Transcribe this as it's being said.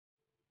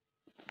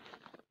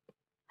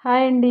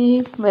Hi అండి.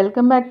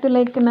 Welcome back to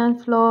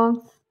లైక్నాస్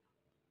vlogs.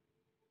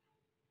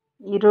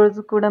 ఈరోజు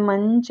కూడా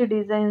మంచి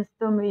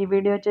డిజైన్స్తో ఈ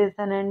వీడియో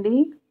చేశానండి.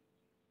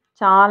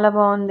 చాలా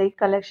బాగుంది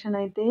కలెక్షన్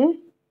అయితే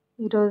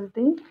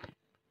ఈరోజుది.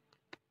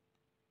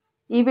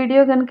 ఈ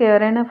వీడియో కనుక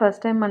ఎవరైనా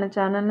ఫస్ట్ టైం మన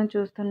ఛానల్ని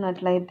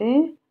చూస్తున్నట్లయితే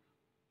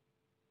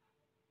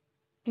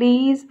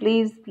ప్లీజ్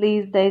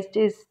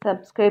దయచేసి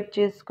సబ్స్క్రైబ్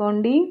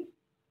చేసుకోండి,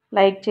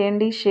 లైక్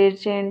చేయండి, షేర్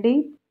చేయండి.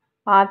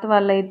 పాత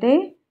వాళ్ళైతే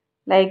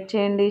లైక్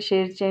చేయండి,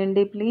 షేర్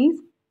చేయండి ప్లీజ్.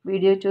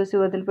 వీడియో చూసి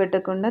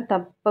వదిలిపెట్టకుండా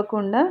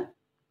తప్పకుండా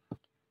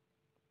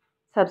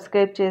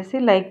సబ్స్క్రైబ్ చేసి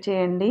లైక్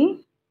చేయండి.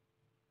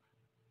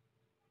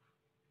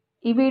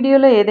 ఈ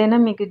వీడియోలో ఏదైనా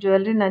మీకు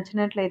జ్యువెలరీ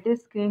నచ్చినట్లయితే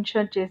స్క్రీన్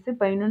షాట్ చేసి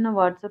పైన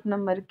వాట్సాప్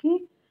నెంబర్కి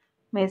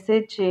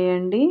మెసేజ్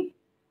చేయండి.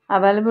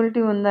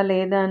 అవైలబిలిటీ ఉందా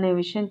లేదా అనే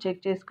విషయం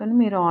చెక్ చేసుకొని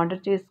మీరు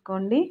ఆర్డర్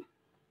చేసుకోండి.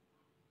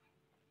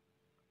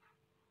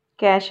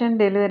 క్యాష్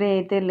ఆన్ డెలివరీ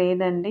అయితే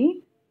లేదండి.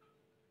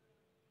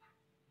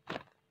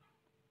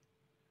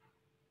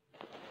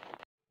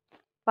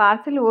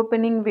 పార్సిల్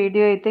ఓపెనింగ్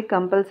వీడియో అయితే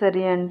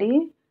కంపల్సరీ అండి.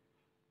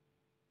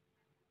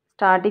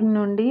 స్టార్టింగ్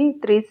నుండి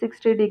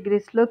 360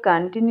 డిగ్రీస్లో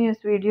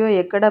కంటిన్యూస్ వీడియో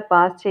ఎక్కడ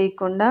పాస్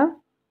చేయకుండా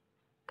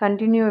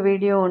కంటిన్యూ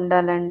వీడియో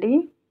ఉండాలండి.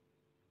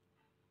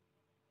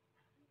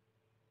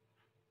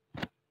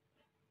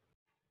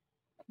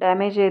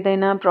 డ్యామేజ్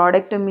ఏదైనా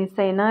ప్రోడక్ట్ మిస్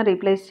అయినా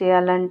రీప్లేస్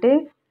చేయాలంటే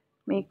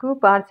మీకు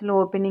పార్సిల్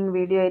ఓపెనింగ్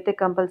వీడియో అయితే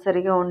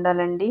కంపల్సరీగా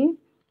ఉండాలండి.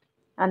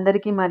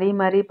 అందరికీ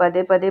మరీ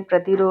పదే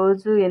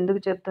ప్రతిరోజు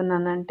ఎందుకు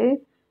చెప్తున్నానంటే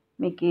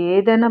మీకు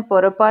ఏదైనా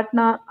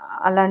పొరపాటున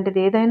అలాంటిది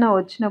ఏదైనా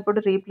వచ్చినప్పుడు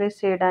రీప్లేస్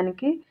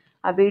చేయడానికి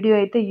ఆ వీడియో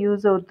అయితే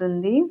యూజ్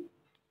అవుతుంది.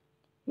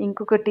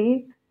 ఇంకొకటి,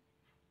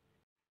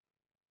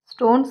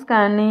 స్టోన్స్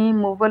కానీ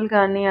మువ్వలు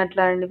కానీ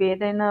అట్లాంటివి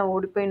ఏదైనా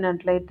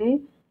ఊడిపోయినట్లయితే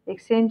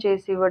ఎక్స్చేంజ్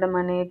చేసి ఇవ్వడం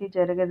అనేది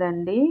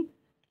జరగదండి.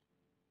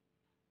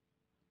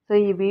 సో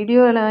ఈ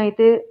వీడియోలో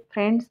అయితే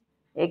ఫ్రెండ్స్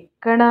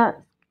ఎక్కడ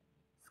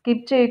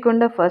స్కిప్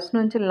చేయకుండా ఫస్ట్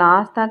నుంచి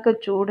లాస్ట్ దాకా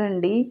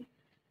చూడండి.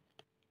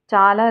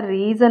 చాలా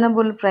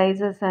రీజనబుల్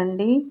ప్రైజెస్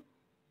అండి.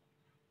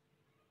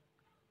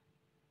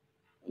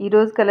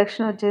 ఈరోజు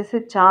కలెక్షన్ వచ్చేసి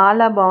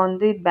చాలా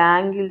బాగుంది.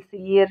 బ్యాంగిల్స్,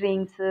 ఇయర్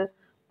రింగ్స్,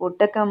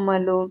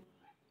 బుట్టకమ్మలు,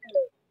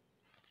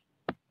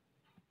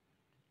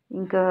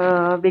 ఇంకా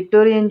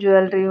విక్టోరియన్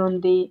జ్యువెలరీ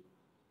ఉంది.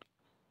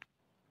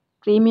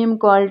 ప్రీమియం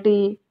క్వాలిటీ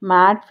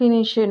మ్యాట్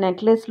ఫినిష్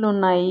నెక్లెస్లు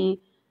ఉన్నాయి.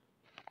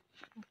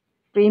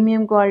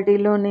 ప్రీమియం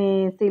క్వాలిటీలోని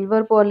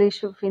సిల్వర్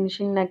పాలిష్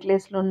ఫినిషింగ్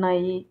నెక్లెస్లు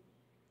ఉన్నాయి.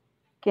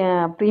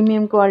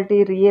 ప్రీమియం క్వాలిటీ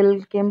రియల్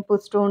కెంపు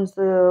స్టోన్స్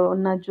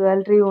ఉన్న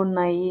జ్యువెలరీ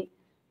ఉన్నాయి.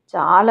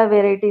 చాలా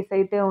వెరైటీస్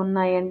అయితే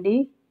ఉన్నాయండి.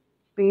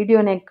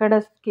 వీడియోని ఎక్కడ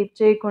స్కిప్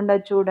చేయకుండా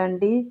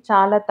చూడండి.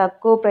 చాలా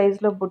తక్కువ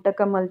ప్రైస్లో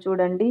బుట్టకమ్మలు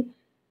చూడండి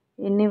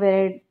ఎన్ని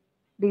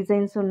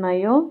డిజైన్స్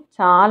ఉన్నాయో,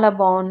 చాలా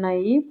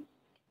బాగున్నాయి.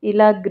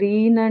 ఇలా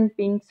గ్రీన్ అండ్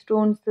పింక్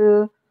స్టోన్స్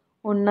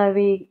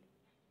ఉన్నవి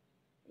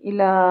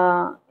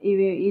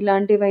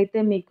ఇలాంటివి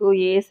అయితే మీకు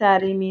ఏ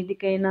శారీ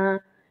మీదకైనా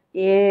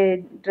ఏ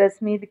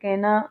డ్రెస్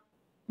మీదకైనా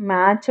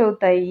మ్యాచ్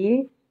అవుతాయి.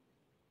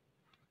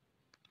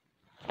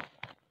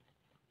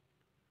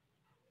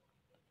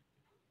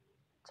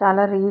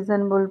 చాలా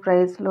రీజనబుల్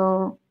ప్రైస్లో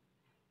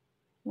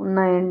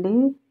ఉన్నాయండి.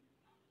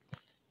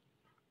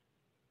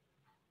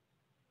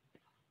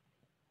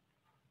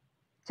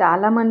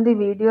 చాలామంది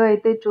వీడియో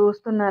అయితే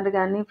చూస్తున్నారు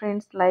కానీ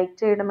ఫ్రెండ్స్ లైక్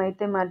చేయడం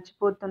అయితే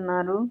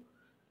మర్చిపోతున్నారు.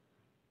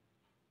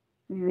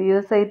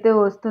 వ్యూస్ అయితే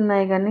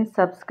వస్తున్నాయి కానీ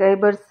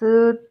సబ్స్క్రైబర్స్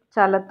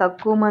చాలా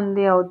తక్కువ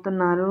మంది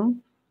అవుతున్నారు.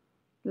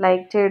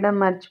 లైక్ చేయడం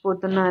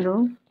మర్చిపోతున్నారు.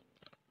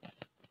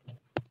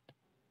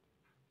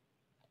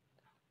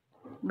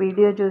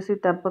 వీడియో చూసి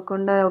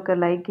తప్పకుండా ఒక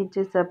లైక్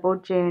ఇచ్చి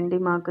సపోర్ట్ చేయండి.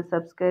 మాకు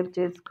సబ్స్క్రైబ్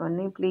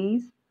చేసుకొని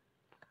ప్లీజ్.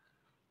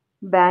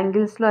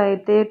 బ్యాంగిల్స్లో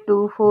అయితే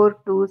 24,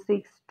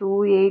 26,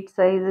 28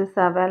 సైజెస్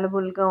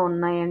అవైలబుల్గా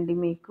ఉన్నాయండి.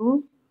 మీకు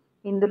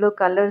ఇందులో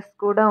కలర్స్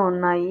కూడా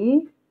ఉన్నాయి.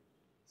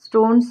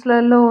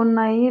 స్టోన్స్లలో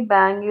ఉన్నాయి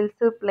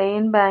బ్యాంగిల్స్,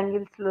 ప్లెయిన్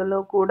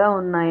బ్యాంగిల్స్లలో కూడా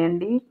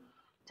ఉన్నాయండి.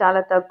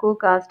 చాలా తక్కువ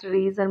కాస్ట్,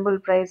 రీజనబుల్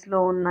ప్రైస్లో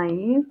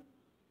ఉన్నాయి.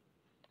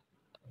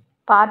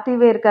 Party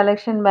wear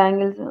collection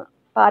bangles,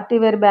 party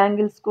wear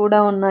bangles కూడా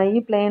ఉన్నాయి,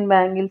 ప్లెయిన్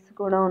బ్యాంగిల్స్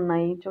కూడా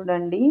ఉన్నాయి.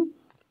 చూడండి,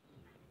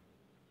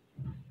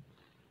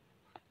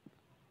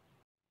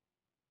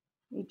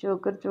 ఈ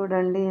చోకర్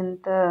చూడండి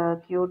ఎంత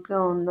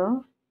క్యూట్గా ఉందో.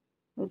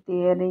 విత్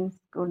ఇయర్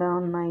రింగ్స్ కూడా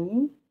ఉన్నాయి.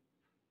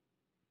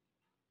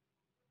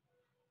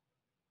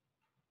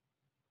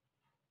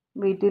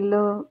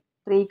 వీటిల్లో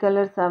 3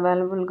 కలర్స్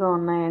అవైలబుల్గా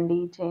ఉన్నాయండి.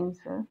 ఈ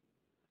చైన్స్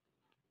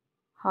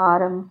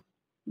హారం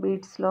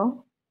బీడ్స్లో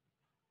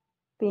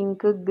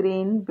పింక్,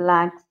 గ్రీన్,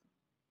 బ్లాక్స్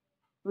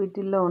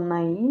వీటిల్లో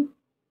ఉన్నాయి.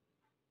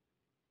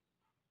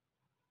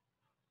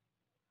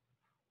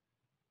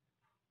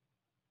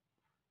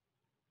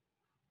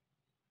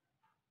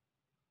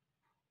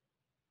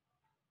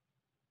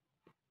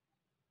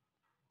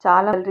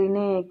 చాలా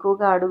జ్యువెలరీనే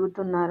ఎక్కువగా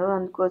అడుగుతున్నారు.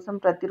 అందుకోసం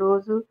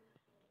ప్రతిరోజు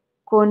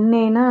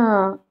కొన్నైనా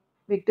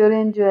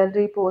విక్టోరియన్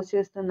జ్యువెలరీ పోస్ట్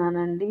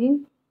చేస్తున్నానండి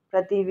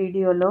ప్రతి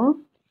వీడియోలో.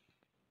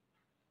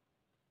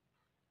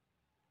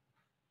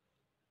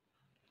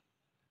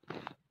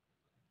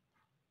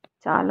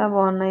 చాలా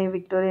బాగున్నాయి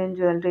విక్టోరియన్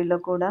జ్యువెలరీలో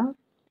కూడా.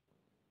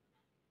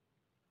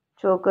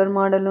 చోకర్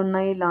మోడల్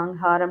ఉన్నాయి, లాంగ్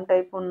హారం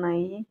టైప్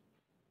ఉన్నాయి.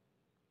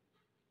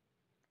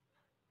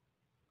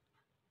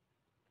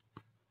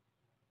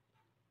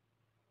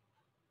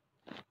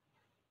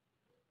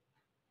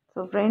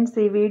 సో ఫ్రెండ్స్,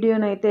 ఈ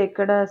వీడియోనైతే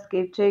ఎక్కడ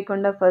స్కిప్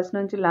చేయకుండా ఫస్ట్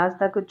నుంచి లాస్ట్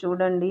దాకా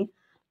చూడండి.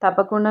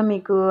 తప్పకుండా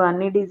మీకు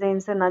అన్ని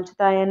డిజైన్స్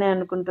నచ్చుతాయని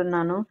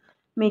అనుకుంటున్నాను.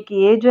 మీకు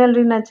ఏ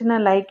జ్యువెలరీ నచ్చినా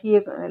లైక్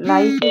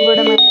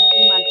ఇవ్వడం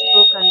అనేది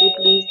మర్చిపోకండి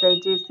ప్లీజ్,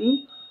 దయచేసి.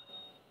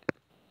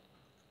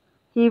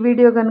 ఈ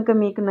వీడియో కనుక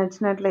మీకు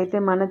నచ్చినట్లయితే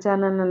మన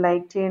ఛానల్ను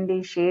లైక్ చేయండి,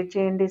 షేర్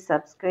చేయండి,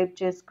 సబ్స్క్రైబ్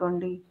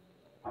చేసుకోండి.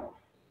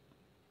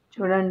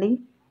 చూడండి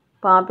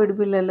పాపిడి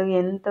బిళ్ళలు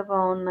ఎంత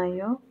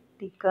బాగున్నాయో.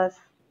 టిక్కాస్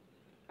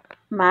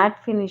మ్యాట్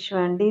ఫినిష్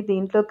అండి.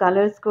 దీంట్లో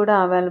కలర్స్ కూడా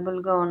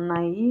అవైలబుల్గా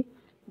ఉన్నాయి.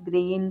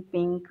 గ్రీన్,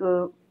 పింక్,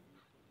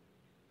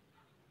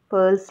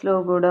 పర్ల్స్లో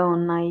కూడా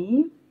ఉన్నాయి.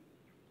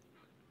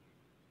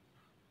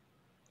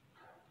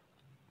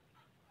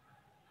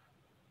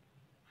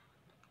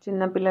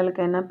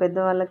 చిన్నపిల్లలకైనా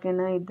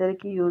పెద్దవాళ్ళకైనా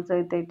ఇద్దరికి యూజ్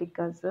అవుతాయి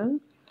టిక్కాస్.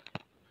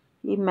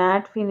 ఈ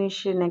మ్యాట్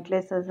ఫినిష్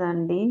నెక్లెసెస్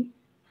అండి,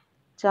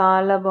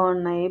 చాలా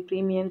బాగున్నాయి,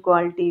 ప్రీమియం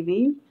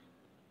క్వాలిటీవి.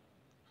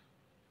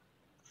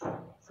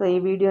 సో ఈ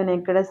వీడియోని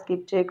ఎక్కడ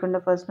స్కిప్ చేయకుండా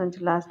ఫస్ట్ నుంచి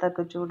లాస్ట్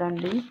దాకా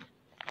చూడండి.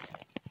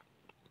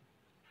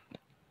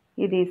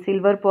 ఇది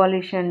సిల్వర్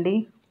పాలిష్ అండి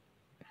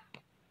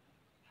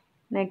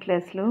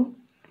నెక్లెస్లు.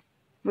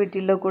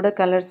 వీటిల్లో కూడా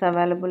కలర్స్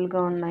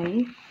అవైలబుల్గా ఉన్నాయి.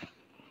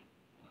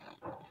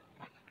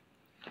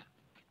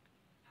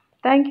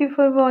 Thank you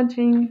for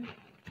watching.